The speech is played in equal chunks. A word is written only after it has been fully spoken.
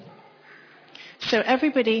So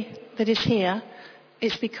everybody that is here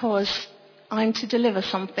is because I'm to deliver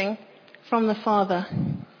something from the Father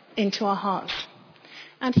into our hearts.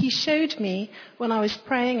 And he showed me when I was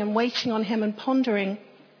praying and waiting on him and pondering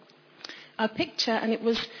a picture, and it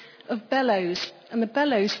was of bellows, and the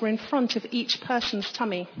bellows were in front of each person's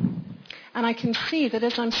tummy. And I can see that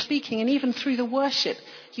as I'm speaking, and even through the worship,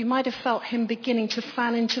 you might have felt him beginning to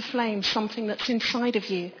fan into flame something that's inside of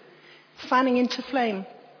you. Fanning into flame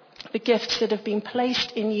the gifts that have been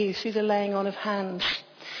placed in you through the laying on of hands.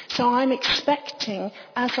 So I'm expecting,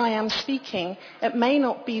 as I am speaking, it may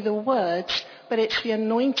not be the words, but it's the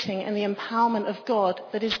anointing and the empowerment of God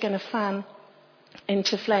that is going to fan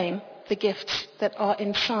into flame the gifts that are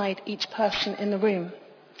inside each person in the room.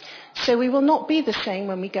 So we will not be the same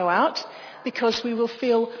when we go out, because we will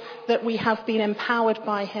feel that we have been empowered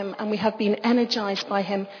by him, and we have been energized by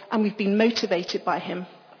him, and we've been motivated by him.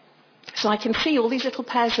 So I can see all these little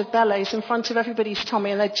pairs of bellows in front of everybody's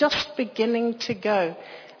tummy, and they're just beginning to go.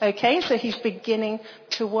 Okay, so he's beginning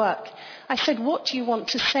to work. I said, what do you want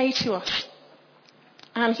to say to us?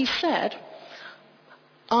 And he said,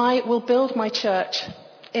 I will build my church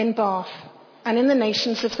in Bath and in the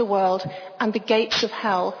nations of the world, and the gates of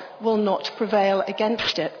hell will not prevail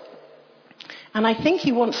against it. And I think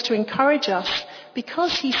he wants to encourage us,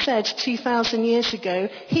 because he said 2,000 years ago,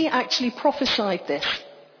 he actually prophesied this.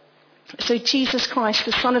 So Jesus Christ,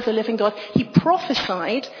 the Son of the living God, he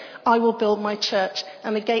prophesied, I will build my church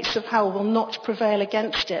and the gates of hell will not prevail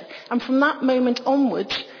against it. And from that moment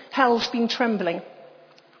onwards, hell's been trembling.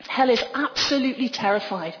 Hell is absolutely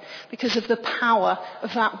terrified because of the power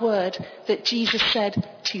of that word that Jesus said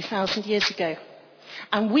 2,000 years ago.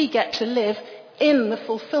 And we get to live in the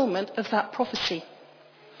fulfillment of that prophecy.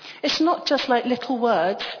 It's not just like little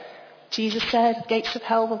words. Jesus said, gates of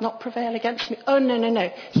hell will not prevail against me. Oh,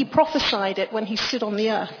 no. He prophesied it when he stood on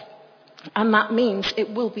the earth. And that means it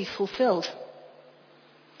will be fulfilled.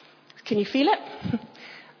 Can you feel it?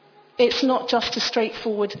 It's not just a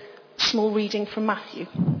straightforward small reading from Matthew.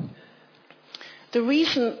 The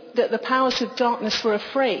reason that the powers of darkness were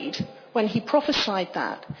afraid when he prophesied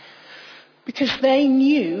that, because they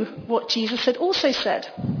knew what Jesus had also said,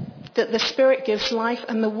 that the Spirit gives life,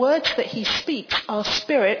 and the words that he speaks are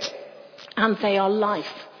spirit and they are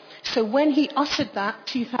life. So when he uttered that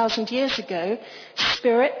 2,000 years ago,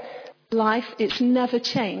 spirit, life, it's never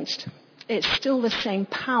changed. It's still the same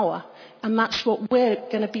power. And that's what we're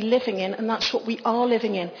going to be living in, and that's what we are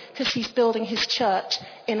living in, because he's building his church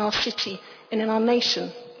in our city and in our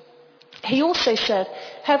nation. He also said,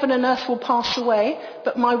 heaven and earth will pass away,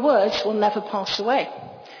 but my words will never pass away.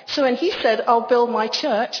 So when he said, I'll build my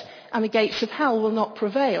church and the gates of hell will not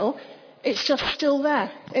prevail, it's just still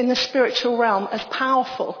there in the spiritual realm, as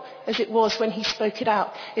powerful as it was when he spoke it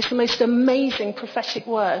out. It's the most amazing prophetic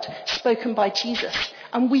word spoken by Jesus,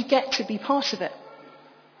 and we get to be part of it.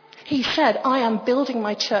 He said, I am building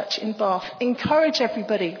my church in Bath. Encourage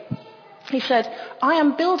everybody. He said, I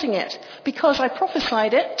am building it because I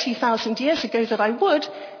prophesied it 2,000 years ago that I would,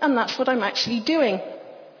 and that's what I'm actually doing.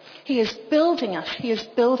 He is building us. He is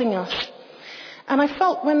building us. And I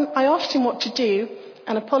felt when I asked him what to do,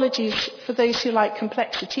 and apologies for those who like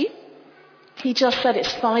complexity, he just said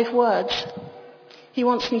it's 5 words. He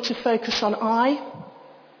wants me to focus on I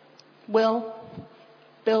will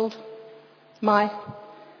build my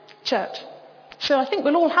church. So I think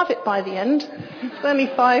we'll all have it by the end. It's only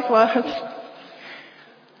 5 words.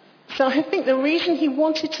 So I think the reason he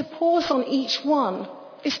wanted to pause on each one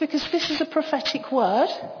is because this is a prophetic word.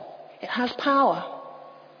 It has power.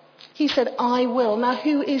 He said, I will. Now,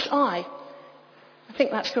 who is I? I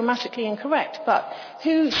think that's grammatically incorrect, but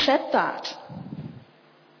who said that?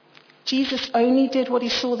 Jesus only did what he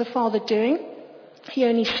saw the Father doing. He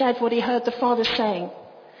only said what he heard the Father saying.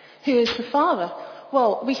 Who is the Father?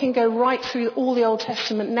 Well, we can go right through all the Old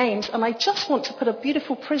Testament names, and I just want to put a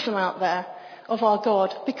beautiful prism out there of our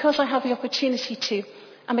God, because I have the opportunity to,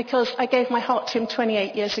 and because I gave my heart to him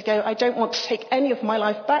 28 years ago. I don't want to take any of my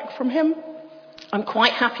life back from him. I'm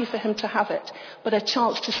quite happy for him to have it, but a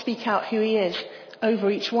chance to speak out who he is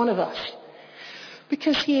over each one of us.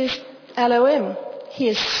 Because he is Elohim. He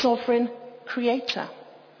is sovereign creator.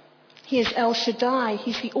 He is El Shaddai.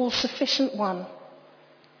 He's the all-sufficient one.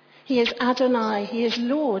 He is Adonai. He is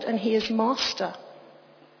Lord, and he is Master.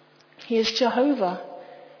 He is Jehovah.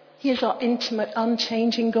 He is our intimate,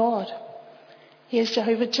 unchanging God. He is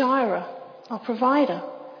Jehovah Jireh, our provider.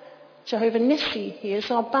 Jehovah Nissi, he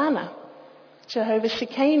is our banner. Jehovah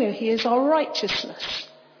Tsidkenu, he is our righteousness.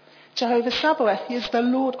 Jehovah Sabaoth, he is the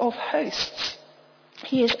Lord of hosts.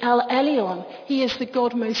 He is El Elyon, he is the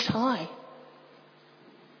God Most High.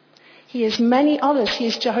 He is many others. He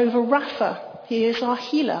is Jehovah Rapha, He is our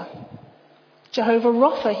healer. Jehovah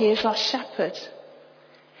Rapha, he is our shepherd.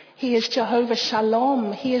 He is Jehovah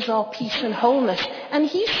Shalom. He is our peace and wholeness. And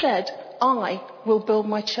he said, I will build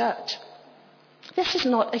my church. This is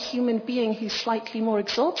not a human being who's slightly more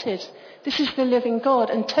exalted. This is the living God.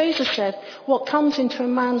 And Tozer said, what comes into a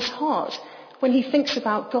man's heart when he thinks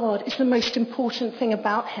about God is the most important thing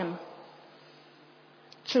about him.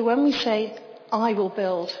 So when we say, I will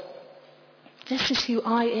build, this is who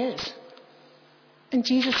I is. And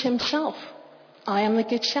Jesus himself, I am the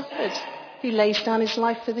good shepherd who lays down his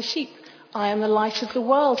life for the sheep. I am the light of the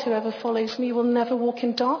world. Whoever follows me will never walk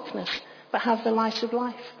in darkness, but have the light of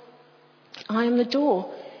life. I am the door.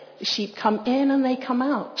 The sheep come in and they come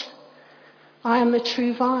out. I am the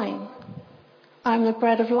true vine. I am the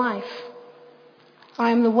bread of life.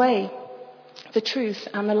 I am the way, the truth,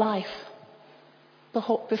 and the life.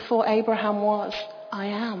 Before Abraham was, I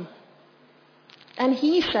am. And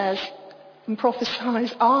he says and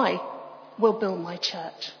prophesies, I will build my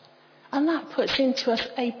church. And that puts into us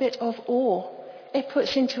a bit of awe. It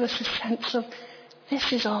puts into us a sense of,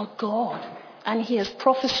 this is our God. And he has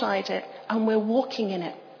prophesied it, and we're walking in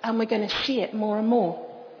it, and we're going to see it more and more.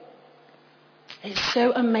 It's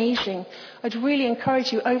so amazing. I'd really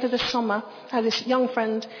encourage you. Over the summer, I have this young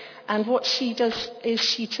friend, and what she does is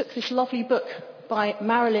she took this lovely book by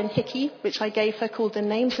Marilyn Hickey, which I gave her, called The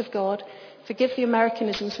Names of God. Forgive the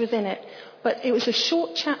Americanisms within it. But it was a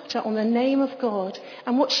short chapter on the name of God.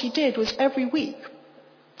 And what she did was every week,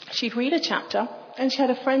 she'd read a chapter, and she had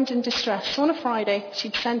a friend in distress. So on a Friday,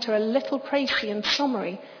 she'd send her a little Praesian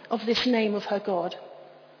summary of this name of her God.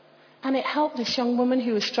 And it helped this young woman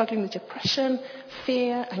who was struggling with depression,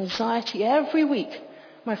 fear, anxiety. Every week,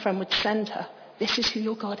 my friend would send her, this is who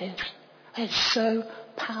your God is. It's so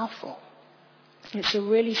powerful. It's a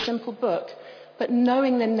really simple book, but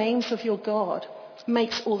knowing the names of your God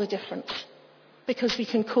makes all the difference, because we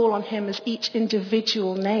can call on him as each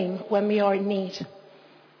individual name when we are in need.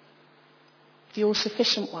 The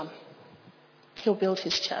all-sufficient one, he'll build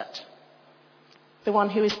his church. The one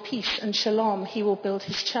who is peace and shalom, he will build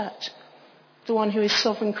his church. The one who is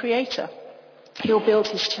sovereign creator, he'll build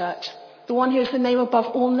his church. The one who is the name above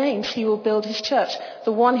all names, he will build his church.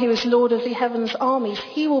 The one who is Lord of the heavens' armies,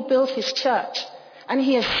 he will build his church. And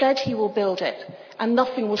he has said he will build it, and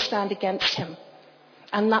nothing will stand against him.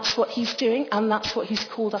 And that's what he's doing, and that's what he's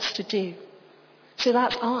called us to do. So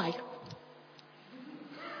that's I.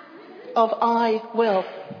 Of I will.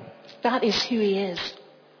 That is who he is.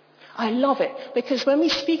 I love it, because when we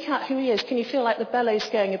speak out who he is, can you feel like the bellows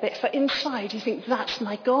going a bit? For inside, you think, that's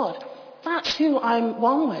my God. That's who I'm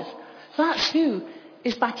one with. That's who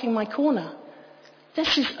is backing my corner.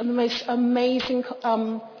 This is the most amazing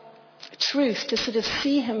truth, to sort of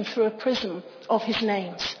see him through a prism of his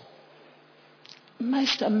names.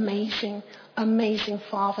 Most amazing, amazing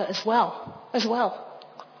Father as well.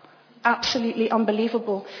 Absolutely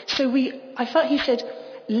unbelievable. So I felt he said,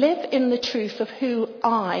 live in the truth of who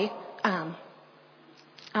I am.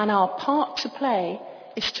 And our part to play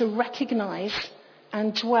is to recognize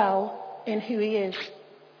and dwell in who he is.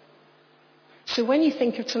 So when you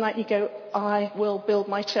think of tonight, you go, I will build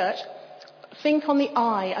my church. Think on the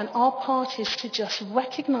I, and our part is to just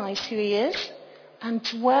recognize who he is and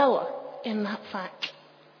dwell in that fact.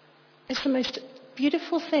 It's the most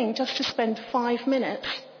beautiful thing just to spend 5 minutes.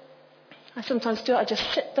 I sometimes do it. I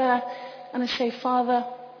just sit there and I say, Father,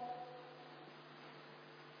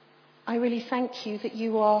 I really thank you that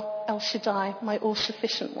you are El Shaddai, my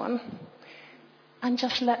all-sufficient one. And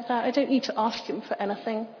just let that, I don't need to ask him for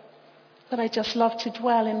anything, but I just love to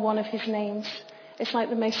dwell in one of his names. It's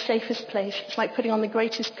like the most safest place. It's like putting on the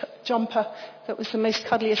greatest jumper that was the most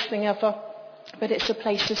cuddliest thing ever. But it's a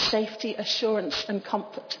place of safety, assurance, and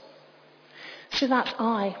comfort. So that's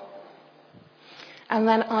I. And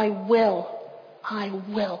then I will.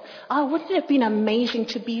 Wouldn't it have been amazing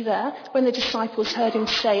to be there when the disciples heard him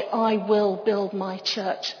say, I will build my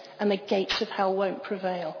church, and the gates of hell won't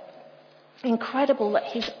prevail? Incredible that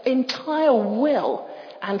his entire will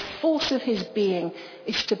and force of his being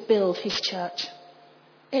is to build his church.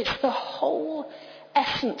 It's the whole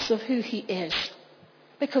essence of who he is,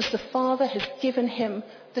 because the Father has given him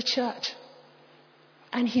the church.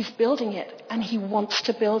 And he's building it, and he wants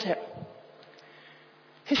to build it.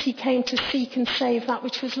 Because he came to seek and save that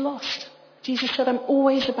which was lost. Jesus said, I'm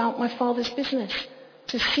always about my Father's business,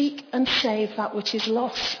 to seek and save that which is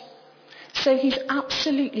lost. So he's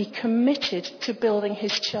absolutely committed to building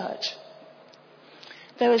his church.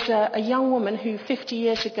 There was a young woman who 50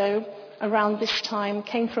 years ago, around this time,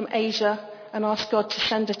 came from Asia and asked God to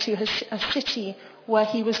send her to a city where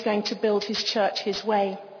he was going to build his church his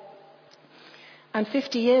way. And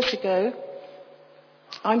 50 years ago,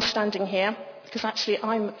 I'm standing here because actually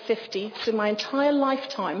I'm 50, so my entire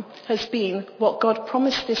lifetime has been what God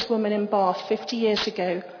promised this woman in Bath 50 years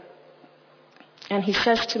ago. And he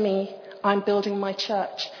says to me, I'm building my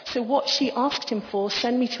church. So what she asked him for,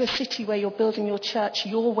 send me to a city where you're building your church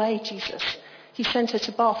your way, Jesus. He sent her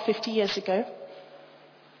to Bath 50 years ago.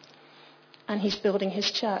 And he's building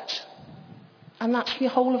his church. And that's the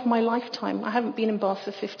whole of my lifetime. I haven't been in Bath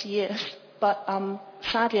for 50 years. But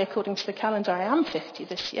sadly, according to the calendar, I am 50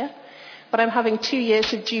 this year. But I'm having 2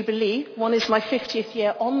 years of Jubilee. One is my 50th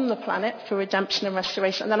year on the planet for redemption and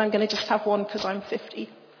restoration. And then I'm going to just have one because I'm 50.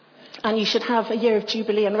 And you should have a year of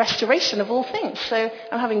Jubilee and restoration of all things. So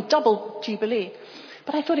I'm having double Jubilee.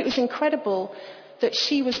 But I thought it was incredible that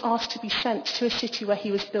she was asked to be sent to a city where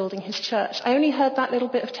he was building his church. I only heard that little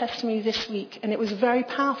bit of testimony this week, and it was very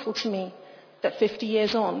powerful to me that 50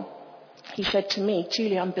 years on, he said to me,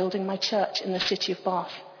 Julie, I'm building my church in the city of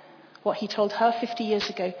Bath. What he told her 50 years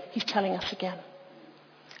ago, he's telling us again.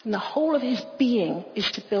 And the whole of his being is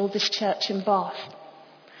to build this church in Bath.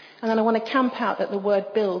 And then I want to camp out at the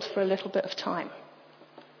word build for a little bit of time.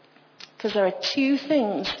 Because there are two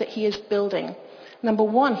things that he is building. Number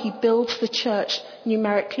one, he builds the church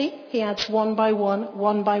numerically. He adds one by one,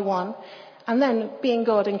 one by one. And then, being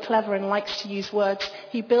God and clever and likes to use words,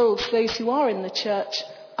 he builds those who are in the church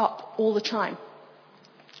up all the time.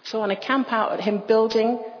 So I want to camp out at him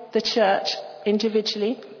building the church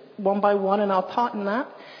individually, one by one, and our part in that.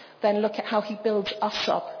 Then look at how he builds us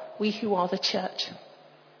up, we who are the church.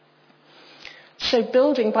 So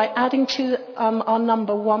building by adding to our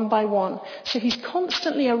number one by one. So he's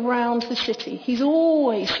constantly around the city. He's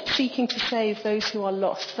always seeking to save those who are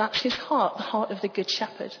lost. That's his heart, the heart of the Good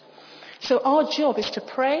Shepherd. So our job is to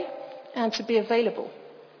pray and to be available.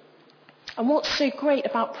 And what's so great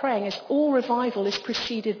about praying is all revival is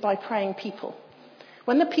preceded by praying people.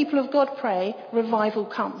 When the people of God pray, revival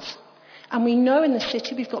comes. And we know in the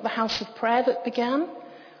city we've got the house of prayer that began.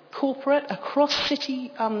 Corporate, across the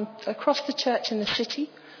church in the city.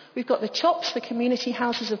 We've got the CHOPs, the community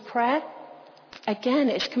houses of prayer. Again,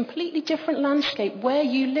 it's a completely different landscape where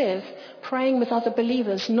you live, praying with other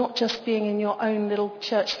believers, not just being in your own little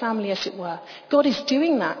church family, as it were. God is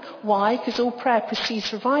doing that. Why? Because all prayer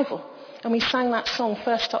precedes revival. And we sang that song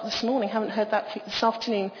first up this morning. Haven't heard that this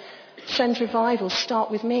afternoon. Send revival,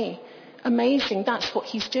 start with me. Amazing, that's what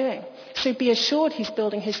he's doing. So be assured he's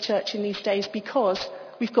building his church in these days because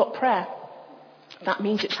we've got prayer. That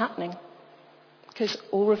means it's happening. Because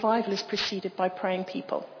all revival is preceded by praying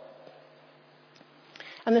people.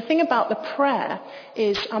 And the thing about the prayer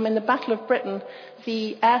is, in the Battle of Britain,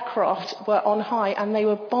 the aircraft were on high and they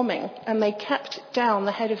were bombing. And they kept down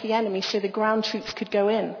the head of the enemy so the ground troops could go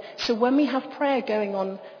in. So when we have prayer going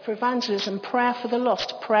on for evangelism, prayer for the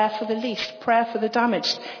lost, prayer for the least, prayer for the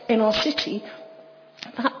damaged in our city,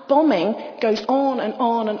 that bombing goes on and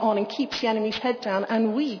on and on and keeps the enemy's head down,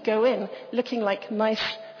 and we go in looking like nice,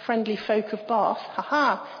 friendly folk of Bath.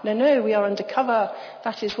 No, we are undercover.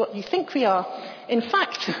 That is what you think we are. In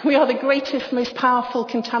fact, we are the greatest, most powerful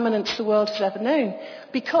contaminants the world has ever known,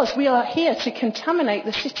 because we are here to contaminate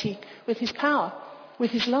the city with his power, with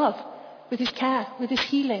his love, with his care, with his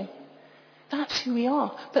healing. That's who we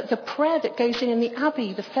are. But the prayer that goes in the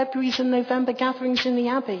Abbey, the February's and November gatherings in the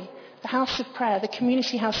Abbey, the house of prayer, the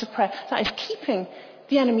community house of prayer, that is keeping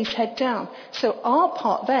the enemy's head down. So our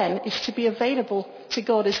part then is to be available to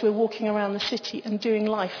God as we're walking around the city and doing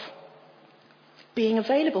life. Being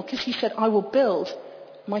available, because he said, I will build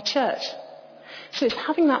my church. So it's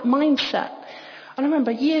having that mindset. And I remember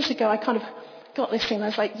years ago, I kind of got this thing. I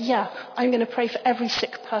was like, I'm going to pray for every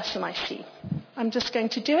sick person I see. I'm just going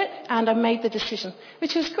to do it, and I made the decision,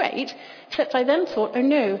 which was great, except I then thought, oh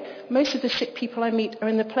no, most of the sick people I meet are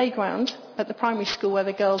in the playground at the primary school where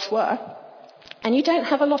the girls were, and you don't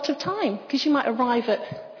have a lot of time, because you might arrive at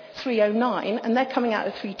 3:09, and they're coming out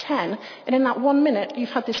at 3:10, and in that 1 minute, you've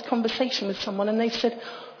had this conversation with someone, and they've said,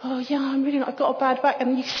 I've got a bad back,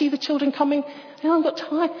 and you see the children coming, I've got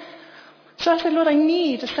time. So I said, Lord, I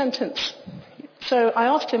need a sentence. So I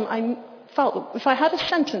asked him, I felt that if I had a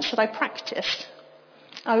sentence that I practiced,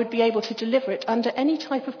 I would be able to deliver it under any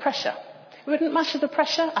type of pressure. It wouldn't matter the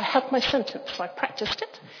pressure, I had my sentence, so I practiced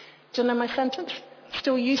it. Do you know my sentence?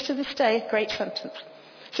 Still used to this day, great sentence.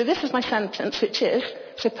 So this is my sentence, which is,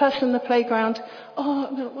 so person in the playground,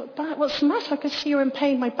 what's the matter? I can see you're in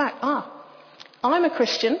pain, my back. I'm a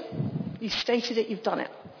Christian, you've stated it, you've done it.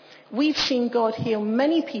 We've seen God heal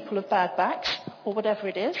many people of bad backs, or whatever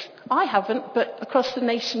it is. I haven't, but across the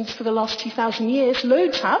nations for the last 2,000 years,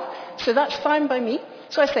 loads have, so that's fine by me.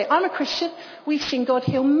 So I say, I'm a Christian, we've seen God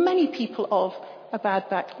heal many people of a bad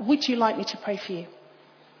back. Would you like me to pray for you?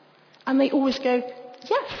 And they always go,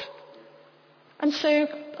 yes. And so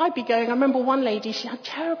I'd be going, I remember one lady, she had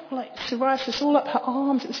terrible psoriasis all up her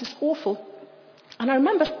arms. It was just awful. And I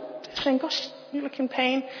remember saying, gosh, you look in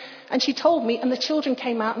pain. And she told me, and the children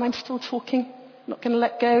came out, and I'm still talking, not going to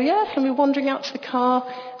let go. Yes, and we were wandering out to the car.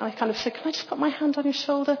 And I kind of said, can I just put my hand on your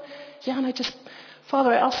shoulder? Yeah, and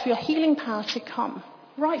Father, I ask for your healing power to come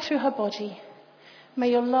right through her body. May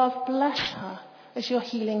your love bless her as your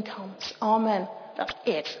healing comes. Amen. That's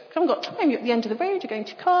it. I haven't got time. You're at the end of the road. You're going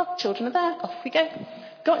to your car. Children are there. Off we go.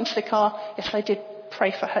 Got into the car. Yes, I did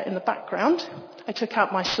pray for her in the background. I took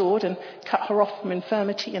out my sword and cut her off from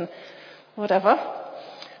infirmity and whatever.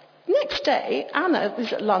 Next day, Anna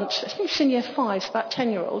was at lunch. I think she's in year 5, about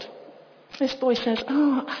 10-year-old. This boy says,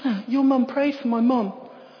 oh, Anna, your mum prayed for my mum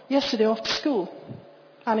yesterday after school.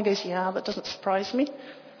 Anna goes, yeah, that doesn't surprise me.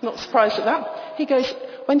 Not surprised at that. He goes,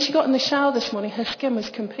 when she got in the shower this morning, her skin was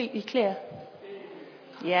completely clear.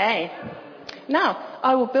 Yay. Now,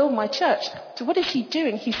 I will build my church. So what is he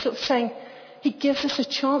doing? He's sort of saying, he gives us a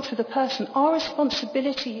chance with a person. Our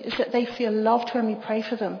responsibility is that they feel loved when we pray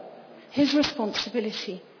for them. His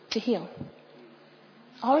responsibility to heal.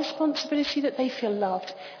 Our responsibility that they feel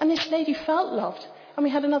loved. And this lady felt loved. And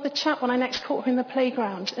we had another chat when I next caught her in the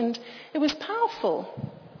playground. And it was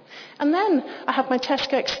powerful. And then I had my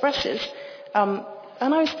Tesco Expresses.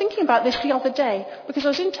 And I was thinking about this the other day, because I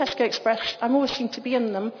was in Tesco Express. I always seem to be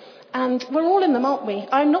in them. And we're all in them, aren't we?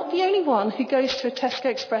 I'm not the only one who goes to a Tesco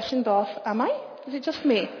Express in Bath, am I? Is it just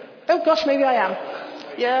me? Oh gosh, maybe I am.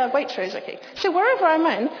 Yeah, Waitrose, okay. So wherever I'm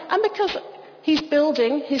in, and because he's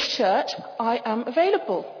building his church, I am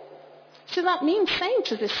available. So that means saying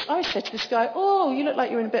to this, I said to this guy, oh, you look like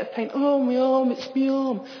you're in a bit of pain. Oh, my arm, it's my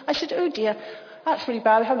arm. I said, oh dear, that's really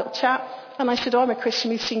bad. We had a little chat. And I said, oh, I'm a Christian.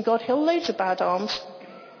 We've seen God heal loads of bad arms.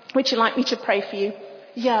 Would you like me to pray for you?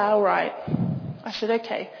 Yeah, all right. I said,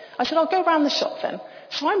 okay. I said, I'll go round the shop then.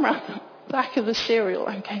 So I'm round the back of the cereal.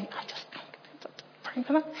 I'm going, I just can't pray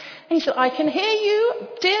for that. And he said, I can hear you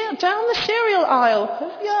down the cereal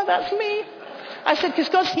aisle. Yeah, that's me. I said, because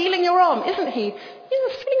God's healing your arm, isn't he?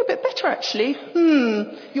 Yeah, feeling a bit better actually.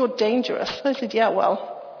 You're dangerous. I said, yeah, well,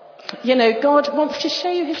 God wants to show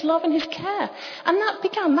you his love and his care. And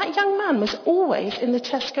that young man was always in the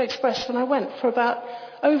Tesco Express when I went for about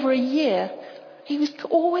over a year. He was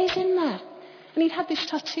always in there. And he'd had this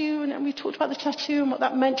tattoo, and we talked about the tattoo and what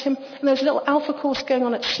that meant to him. And there was a little alpha course going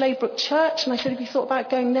on at Slaybrook Church, and I said, have you thought about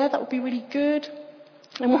going there? That would be really good.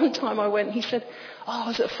 And one time I went, and he said, I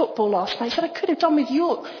was at football last night. He said, I could have done with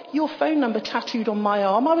your phone number tattooed on my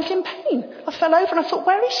arm. I was in pain. I fell over, and I thought,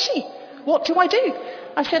 where is she? What do I do?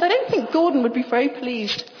 I said, I don't think Gordon would be very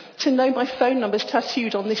pleased to know my phone number's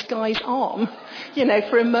tattooed on this guy's arm.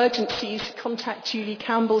 For emergencies, contact Julie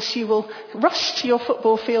Campbell. She will rush to your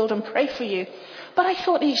football field and pray for you. But I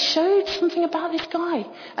thought it showed something about this guy.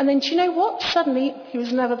 And then do you know what? Suddenly, he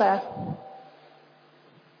was never there.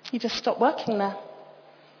 He just stopped working there.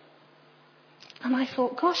 And I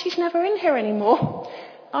thought, gosh, he's never in here anymore.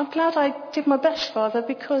 I'm glad I did my best, Father,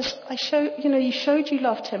 because you showed you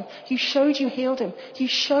loved him. You showed you healed him. You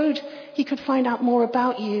showed he could find out more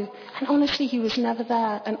about you. And honestly, he was never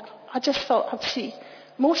there. And I just felt absolutely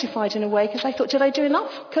mortified in a way, because I thought, did I do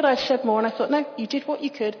enough? Could I have said more? And I thought, no, you did what you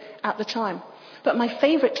could at the time. But my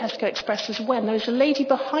favourite Tesco Express was when there was a lady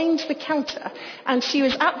behind the counter, and she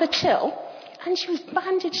was at the till, and she was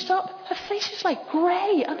bandaged up. Her face was like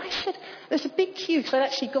grey. And I said, there's a big queue, because I'd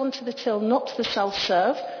actually gone to the till, not to the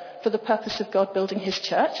self-serve, for the purpose of God building his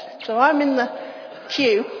church. So I'm in the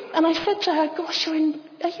queue. And I said to her, gosh, are you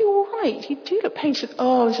all right? You do look painful. She said,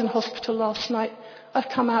 oh, I was in hospital last night. I've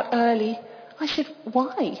come out early. I said,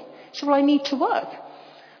 why? She said, well, I need to work.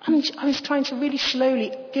 And I was trying to really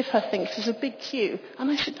slowly give her things. There's a big queue.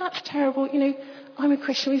 And I said, that's terrible. I'm a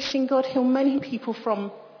Christian. We've seen God heal many people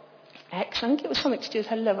from X. I think it was something to do with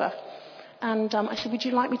her liver. And I said, would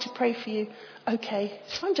you like me to pray for you? Okay.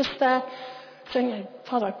 So I'm just there saying,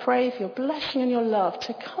 Father, I pray for your blessing and your love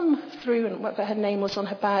to come through, and whatever her name was on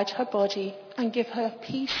her badge, her body, and give her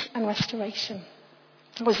peace and restoration.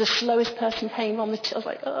 I was the slowest person paying on the till. I was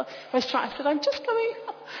like, oh. I said, I'm just going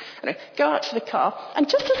up. Anyway, go out to the car. And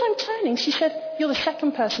just as I'm turning, she said, you're the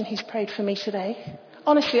second person who's prayed for me today.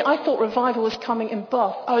 Honestly, I thought revival was coming in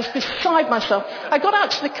Bath. I was beside myself. I got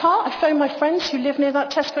out to the car. I phoned my friends who live near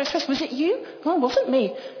that Tesco Express. Was it you? Oh, it wasn't me.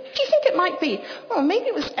 Who do you think it might be? Oh, maybe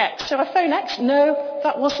it was X. So I phoned X. No,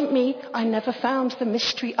 that wasn't me. I never found the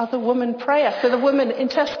mystery other woman prayer for the woman in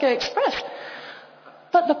Tesco Express.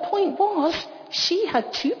 But the point was, she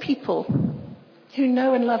had two people who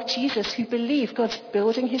know and love Jesus, who believe God's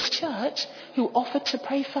building his church, who offered to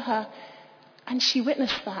pray for her. And she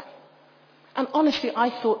witnessed that. And honestly, I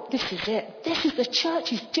thought, this is it. This is the church.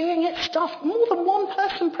 He's doing its stuff. More than one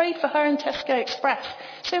person prayed for her in Tesco Express.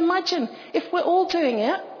 So imagine if we're all doing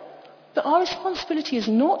it, but our responsibility is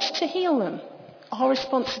not to heal them. Our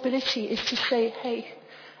responsibility is to say, hey,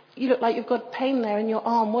 you look like you've got pain there in your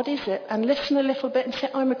arm. What is it? And listen a little bit and say,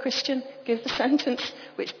 I'm a Christian. Give the sentence,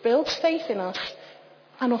 which builds faith in us,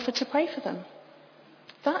 and offer to pray for them.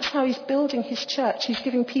 That's how he's building his church. He's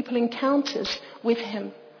giving people encounters with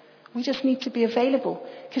him. We just need to be available,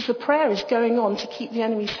 because the prayer is going on to keep the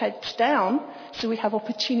enemy's heads down, so we have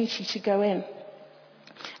opportunity to go in.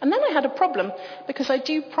 And then I had a problem, because I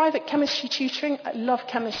do private chemistry tutoring. I love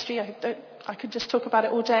chemistry. I could just talk about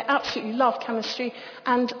it all day. I absolutely love chemistry.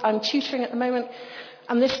 And I'm tutoring at the moment.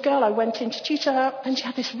 And this girl, I went in to tutor her, and she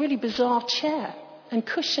had this really bizarre chair and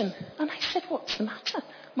cushion. And I said, what's the matter?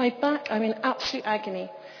 My back, I'm in absolute agony.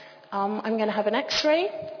 I'm going to have an x-ray,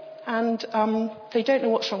 and they don't know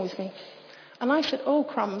what's wrong with me. And I said, oh,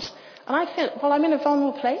 crumbs. And I thought, well, I'm in a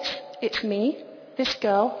vulnerable place. It's me, this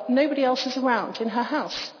girl. Nobody else is around in her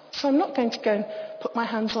house. So I'm not going to go and put my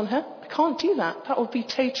hands on her. I can't do that. That would be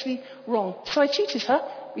totally wrong. So I tutored her.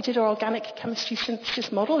 We did our organic chemistry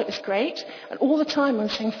synthesis model. It was great. And all the time I'm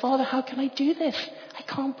saying, Father, how can I do this? I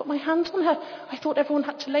can't put my hands on her. I thought everyone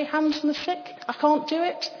had to lay hands on the sick. I can't do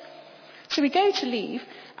it. So we go to leave,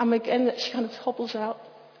 and she kind of hobbles out.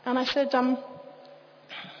 And I said, I'm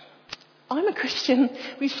a Christian.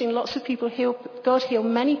 We've seen lots of people God heal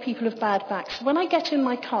many people of bad backs. When I get in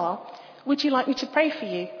my car, would you like me to pray for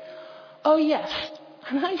you? Oh, yes.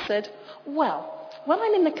 And I said, well, when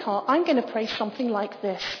I'm in the car, I'm going to pray something like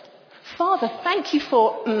this. Father, thank you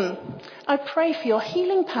for, I pray for your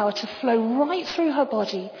healing power to flow right through her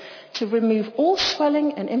body, to remove all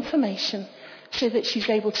swelling and inflammation, so that she's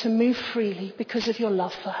able to move freely because of your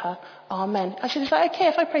love for her. Amen. I said, is that okay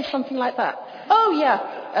if I pray something like that? Oh,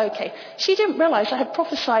 yeah. Okay. She didn't realize I had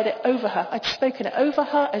prophesied it over her. I'd spoken it over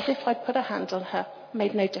her as if I'd put a hand on her.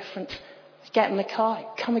 Made no difference. I'd get in the car,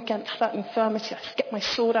 I'd come against that infirmity. I'd get my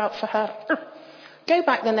sword out for her. Go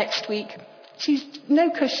back the next week. She's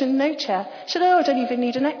no cushion, no chair. She said, oh, I don't even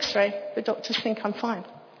need an x-ray. The doctors think I'm fine.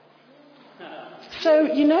 So,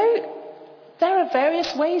 there are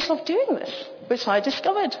various ways of doing this, which I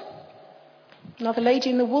discovered. Another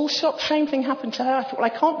lady in the wool shop, same thing happened to her. I thought, well,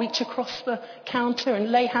 I can't reach across the counter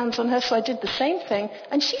and lay hands on her, so I did the same thing.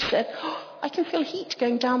 And she said, oh, I can feel heat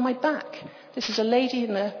going down my back. This is a lady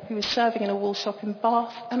who was serving in a wool shop in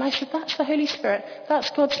Bath. And I said, that's the Holy Spirit.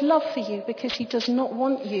 That's God's love for you, because he does not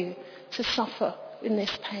want you to suffer in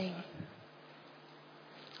this pain.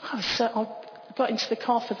 I got into the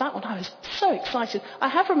car for that one. I was so excited. I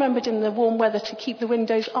have remembered in the warm weather to keep the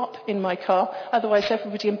windows up in my car. Otherwise,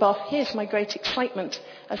 everybody in Bath hears my great excitement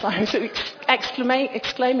as I was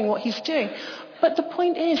exclaiming what he's doing. But the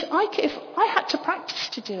point is, if I had to practice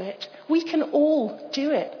to do it, we can all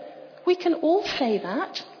do it. We can all say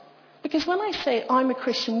that. Because when I say I'm a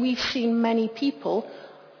Christian, we've seen many people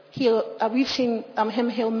heal. We've seen him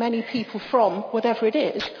heal many people from whatever it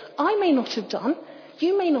is. I may not have done.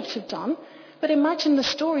 You may not have done. But imagine the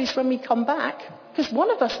stories when we come back, because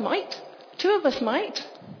one of us might, two of us might.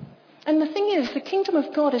 And the thing is, the kingdom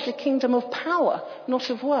of God is a kingdom of power,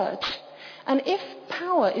 not of words. And if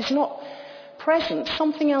power is not present,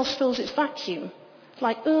 something else fills its vacuum.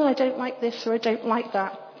 Like, oh, I don't like this or I don't like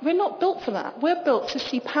that. We're not built for that. We're built to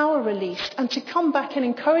see power released and to come back and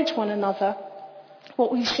encourage one another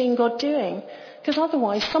what we've seen God doing. Because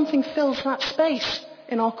otherwise, something fills that space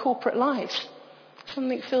in our corporate lives.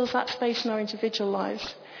 Something fills that space in our individual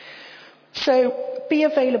lives. So be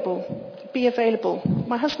available. Be available.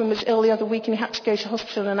 My husband was ill the other week and he had to go to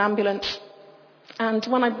hospital in an ambulance. And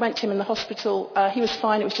when I went to him in the hospital, he was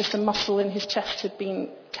fine. It was just a muscle in his chest had been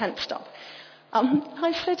tensed up.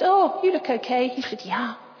 I said, oh, you look okay. He said,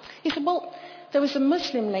 yeah. He said, well, there was a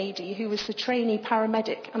Muslim lady who was the trainee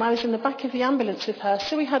paramedic and I was in the back of the ambulance with her.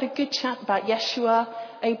 So we had a good chat about Yeshua,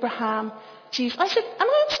 Abraham, Jesus. I said, and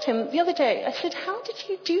I asked him the other day, I said, how did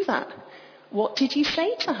you do that? What did you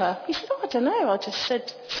say to her? He said, oh, I don't know. I just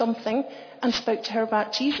said something and spoke to her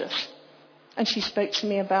about Jesus. And she spoke to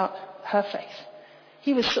me about her faith.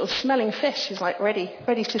 He was sort of smelling fish. He was like ready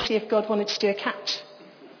to see if God wanted to do a catch.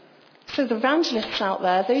 So the evangelists out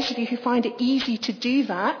there, those of you who find it easy to do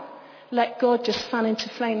that, let God just fan into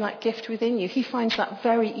flame that gift within you. He finds that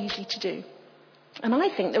very easy to do. And I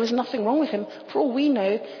think there was nothing wrong with him. For all we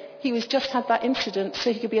know, he was just had that incident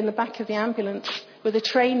so he could be in the back of the ambulance with a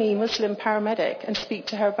trainee Muslim paramedic and speak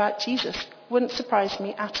to her about Jesus. Wouldn't surprise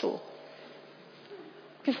me at all.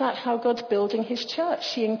 Because that's how God's building his church.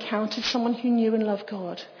 She encountered someone who knew and loved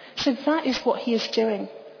God. So that is what he is doing.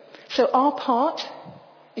 So our part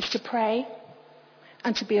is to pray,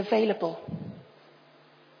 and to be available.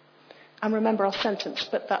 And remember our sentence,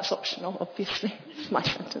 but that's optional, obviously. It's my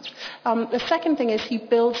sentence. The second thing is he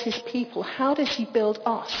builds his people. How does he build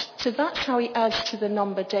us? So that's how he adds to the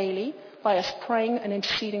number daily, by us praying and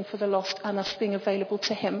interceding for the lost and us being available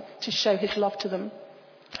to him to show his love to them.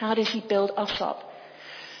 How does he build us up?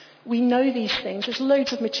 We know these things. There's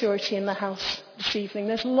loads of maturity in the house this evening.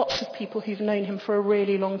 There's lots of people who've known him for a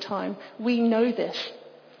really long time. We know this.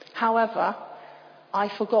 However, I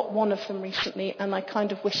forgot one of them recently, and I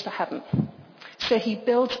kind of wished I hadn't. So he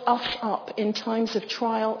builds us up in times of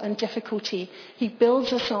trial and difficulty. He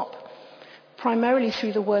builds us up primarily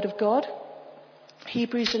through the Word of God.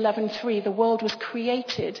 Hebrews 11:3, the world was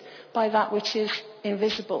created by that which is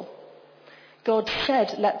invisible. God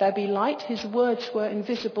said, let there be light. His words were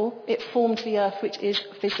invisible. It formed the earth, which is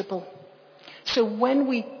visible. So when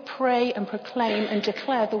we pray and proclaim and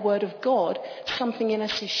declare the word of God, something in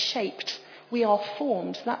us is shaped. We are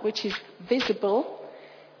formed. That which is visible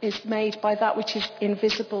is made by that which is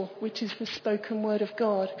invisible, which is the spoken word of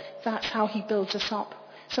God. That's how he builds us up.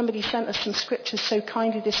 Somebody sent us some scriptures so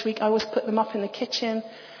kindly this week. I always put them up in the kitchen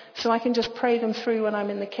so I can just pray them through when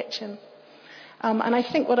I'm in the kitchen. And I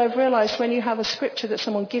think what I've realized, when you have a scripture that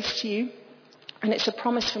someone gives to you and it's a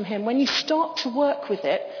promise from him, when you start to work with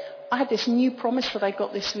it, I had this new promise that I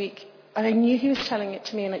got this week, and I knew he was telling it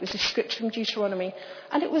to me, and it was a scripture from Deuteronomy.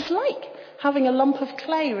 And it was like having a lump of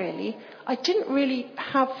clay, really. I didn't really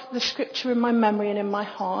have the scripture in my memory and in my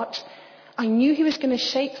heart. I knew he was going to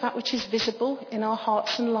shape that which is visible in our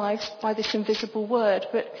hearts and lives by this invisible word.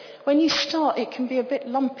 But when you start, it can be a bit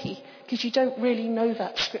lumpy because you don't really know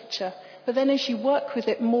that scripture. But then as you work with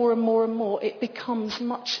it more and more and more, it becomes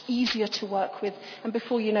much easier to work with. And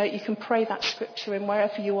before you know it, you can pray that scripture in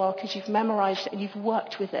wherever you are because you've memorized it and you've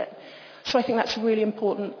worked with it. So I think that's really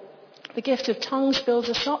important. The gift of tongues builds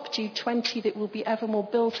us up. Jude 20, that we'll be ever more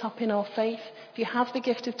built up in our faith. If you have the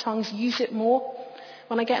gift of tongues, use it more.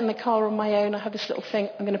 When I get in the car on my own, I have this little thing,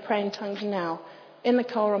 I'm going to pray in tongues now. In the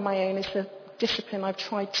car on my own is the discipline I've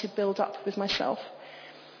tried to build up with myself.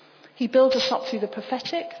 He builds us up through the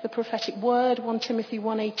prophetic word. 1 Timothy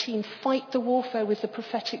 1:18, fight the warfare with the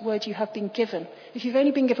prophetic word you have been given. If you've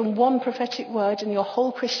only been given one prophetic word in your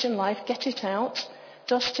whole Christian life, get it out,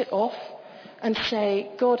 dust it off, and say,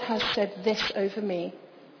 God has said this over me.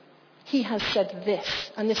 He has said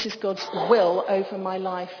this, and this is God's will over my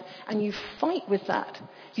life. And you fight with that.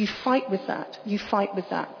 You fight with that. You fight with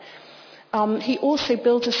that. He also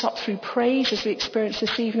builds us up through praise, as we experienced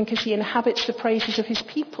this evening, because he inhabits the praises of his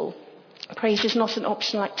people. Praise is not an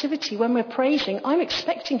optional activity. When we're praising, I'm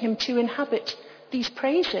expecting him to inhabit these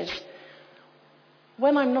praises.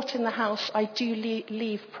 When I'm not in the house, I do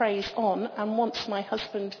leave praise on. And once my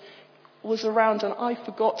husband was around and I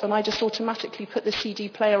forgot, and I just automatically put the CD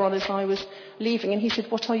player on as I was leaving. And he said,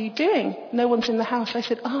 what are you doing? No one's in the house. I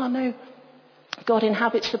said, no. God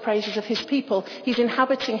inhabits the praises of his people. He's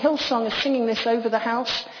inhabiting. Hillsong is singing this over the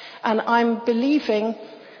house, and I'm believing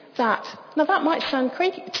that. Now that might sound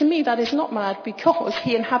crazy. To me, that is not mad, because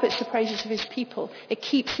he inhabits the praises of his people. It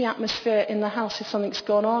keeps the atmosphere in the house if something's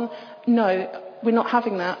gone on. No, we're not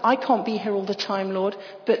having that. I can't be here all the time, Lord,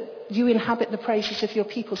 but you inhabit the praises of your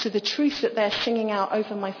people. So the truth that they're singing out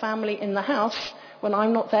over my family in the house, when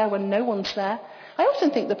I'm not there, when no one's there. I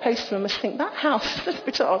often think the postman must think, that house is a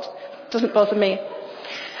bit odd. Doesn't bother me.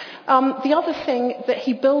 The other thing that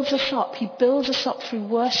he builds us up through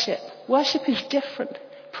worship. Worship is different.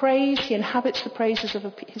 Praise, he inhabits the praises of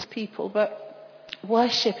his people, but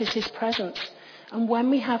worship is his presence. And when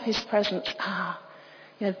we have his presence,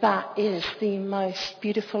 that is the most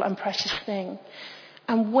beautiful and precious thing.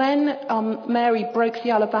 And when Mary broke the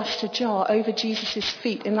alabaster jar over Jesus'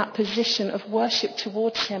 feet in that position of worship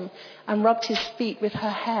towards him and rubbed his feet with her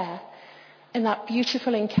hair, in that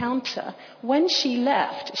beautiful encounter, when she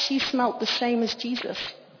left, she smelt the same as Jesus.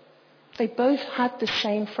 They both had the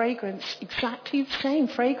same fragrance, exactly the same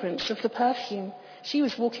fragrance of the perfume. She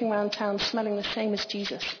was walking around town smelling the same as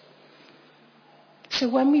Jesus. So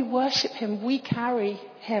when we worship him, we carry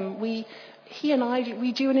him. He and I,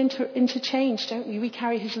 we do an interchange, don't we? We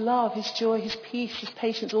carry his love, his joy, his peace, his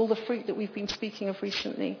patience, all the fruit that we've been speaking of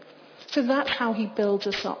recently. So that's how he builds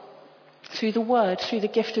us up. Through the word, through the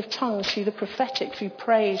gift of tongues, through the prophetic, through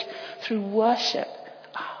praise, through worship.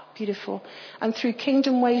 Beautiful. And through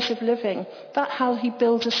kingdom ways of living. That's how he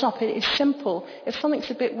builds us up. It is simple. If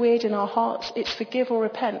something's a bit weird in our hearts, it's forgive or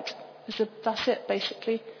repent. That's it,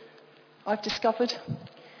 basically. I've discovered.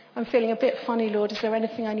 I'm feeling a bit funny, Lord. Is there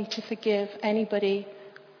anything I need to forgive anybody?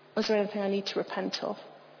 Or is there anything I need to repent of?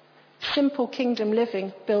 Simple kingdom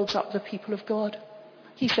living builds up the people of God.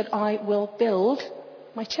 He said, I will build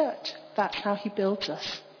my church. That's how he builds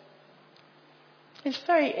us.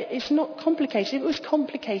 It's not complicated. If it was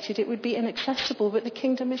complicated, it would be inaccessible, but the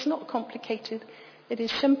kingdom is not complicated. It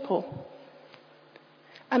is simple.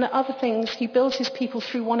 And at other things, he builds his people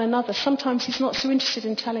through one another. Sometimes he's not so interested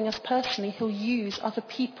in telling us personally. He'll use other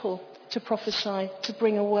people to prophesy, to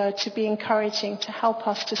bring a word, to be encouraging, to help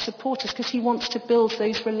us, to support us, because he wants to build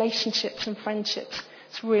those relationships and friendships.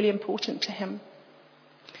 It's really important to him.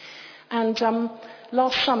 And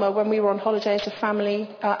last summer, when we were on holiday as a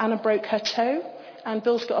family, Anna broke her toe. And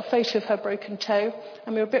Bill's got a photo of her broken toe.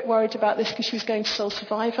 And we were a bit worried about this because she was going to Soul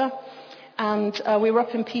Survivor. And we were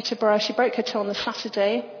up in Peterborough. She broke her toe on the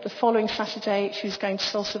Saturday. The following Saturday, she was going to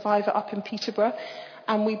Soul Survivor up in Peterborough.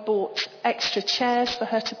 And we bought extra chairs for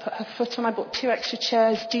her to put her foot on. I bought 2 extra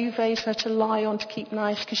chairs, duvets for her to lie on to keep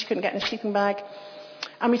nice because she couldn't get in a sleeping bag.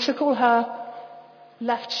 And we took all her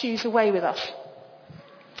left shoes away with us.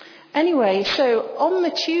 Anyway, so on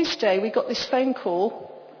the Tuesday, we got this phone call.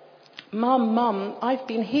 Mum, I've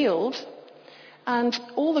been healed. And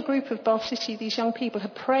all the group of Bath City, these young people,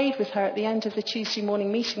 had prayed with her at the end of the Tuesday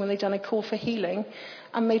morning meeting when they'd done a call for healing.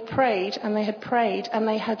 And they prayed, and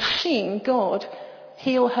they had seen God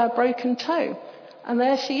heal her broken toe. And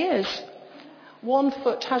there she is. One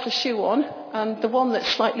foot has a shoe on, and the one that's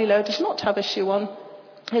slightly lower does not have a shoe on.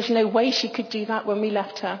 There's no way she could do that when we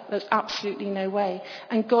left her. There's absolutely no way.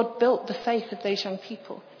 And God built the faith of those young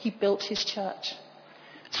people. He built his church.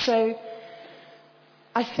 So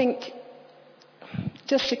I think,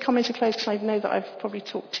 just to come into close, because I know that I've probably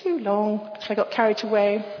talked too long, because I got carried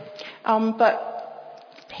away.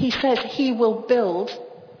 But he says he will build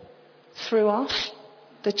through us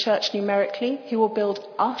the church numerically. He will build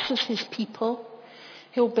us as his people.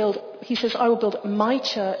 He says, I will build my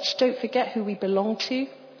church. Don't forget who we belong to.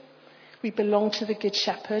 We belong to the Good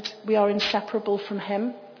Shepherd. We are inseparable from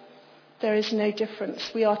him. There is no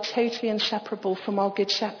difference. We are totally inseparable from our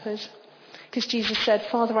Good Shepherd. Because Jesus said,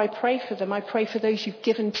 Father, I pray for them. I pray for those you've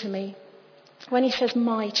given to me. When he says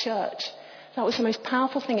my church, that was the most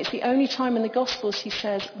powerful thing. It's the only time in the Gospels he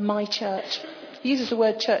says my church. He uses the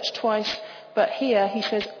word church twice, but here he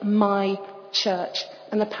says my church.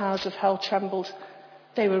 And the powers of hell trembled.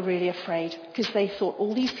 They were really afraid because they thought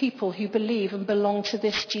all these people who believe and belong to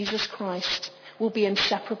this Jesus Christ will be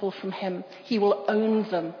inseparable from him. He will own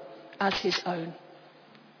them as his own.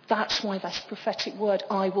 That's why this prophetic word,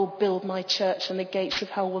 I will build my church and the gates of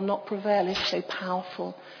hell will not prevail, is so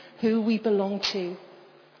powerful. Who we belong to.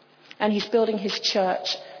 And he's building his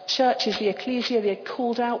church. Church is the ecclesia, the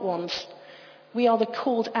called out ones. We are the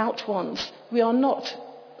called out ones. We are not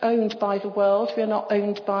owned by the world. We are not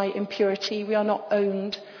owned by impurity. We are not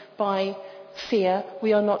owned by fear.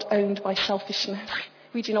 We are not owned by selfishness.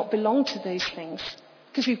 We do not belong to those things.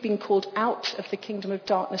 Because we've been called out of the kingdom of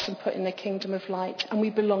darkness and put in the kingdom of light. And we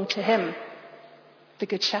belong to him, the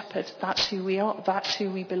Good Shepherd. That's who we are. That's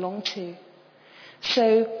who we belong to.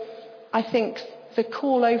 So I think the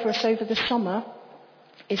call over us over the summer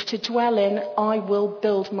is to dwell in, I will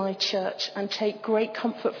build my church, and take great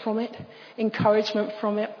comfort from it, encouragement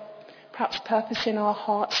from it, perhaps purpose in our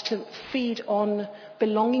hearts to feed on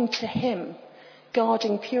belonging to him,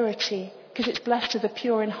 guarding purity, because it's blessed are the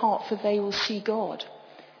pure in heart, for they will see God.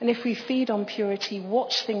 And if we feed on purity,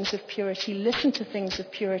 watch things of purity, listen to things of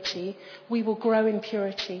purity, we will grow in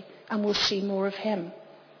purity and we'll see more of him.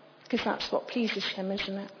 Because that's what pleases him,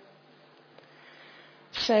 isn't it?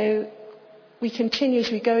 So we continue as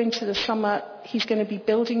we go into the summer. He's going to be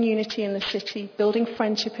building unity in the city, building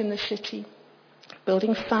friendship in the city,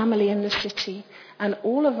 building family in the city. And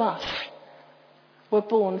all of us were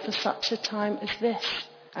born for such a time as this,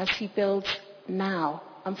 as he builds now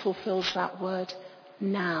and fulfills that word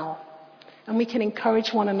now. And we can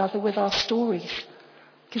encourage one another with our stories,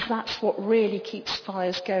 because that's what really keeps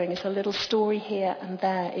fires going, is a little story here and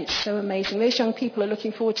there. It's so amazing. Those young people are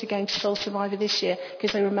looking forward to going to Soul Survivor this year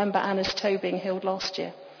because they remember Anna's toe being healed last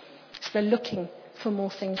year. So they're looking for more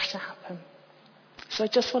things to happen. So I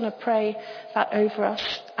just want to pray that over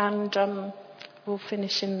us, and we'll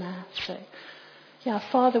finish in there. So, yeah,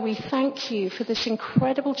 Father, we thank you for this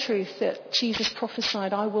incredible truth that Jesus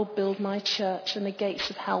prophesied, I will build my church and the gates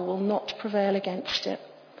of hell will not prevail against it.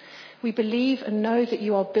 We believe and know that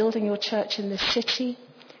you are building your church in this city.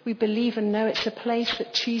 We believe and know it's a place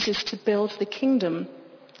that chooses to build the kingdom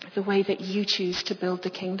the way that you choose to build the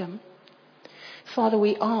kingdom. Father,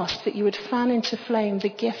 we ask that you would fan into flame the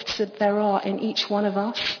gifts that there are in each one of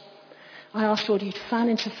us. I ask, Lord, you'd fan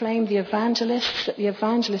into flame the evangelists, that the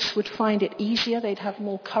evangelists would find it easier. They'd have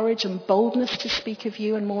more courage and boldness to speak of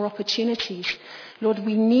you and more opportunities. Lord,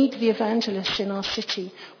 we need the evangelists in our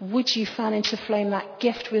city. Would you fan into flame that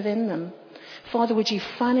gift within them? Father, would you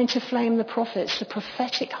fan into flame the prophets, the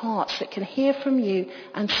prophetic hearts that can hear from you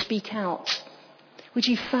and speak out? Would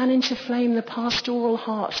you fan into flame the pastoral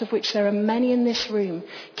hearts, of which there are many in this room,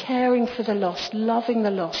 caring for the lost, loving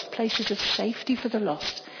the lost, places of safety for the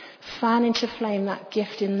lost? Fan into flame that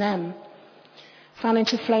gift in them. Fan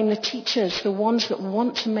into flame the teachers, the ones that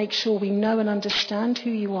want to make sure we know and understand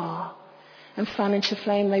who you are. And fan into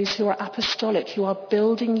flame those who are apostolic, who are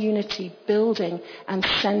building unity, building and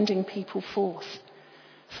sending people forth.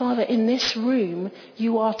 Father, in this room,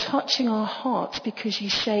 you are touching our hearts because you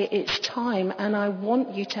say it's time, and I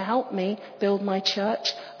want you to help me build my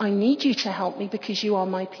church. I need you to help me because you are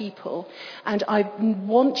my people. And I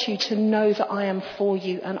want you to know that I am for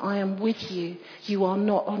you and I am with you. You are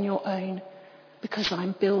not on your own because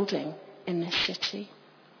I'm building in this city.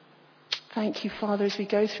 Thank you, Father, as we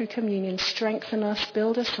go through communion, strengthen us,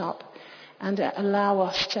 build us up, and allow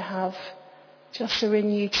us to have just a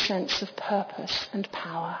renewed sense of purpose and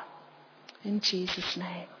power. In Jesus'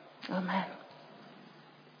 name, amen.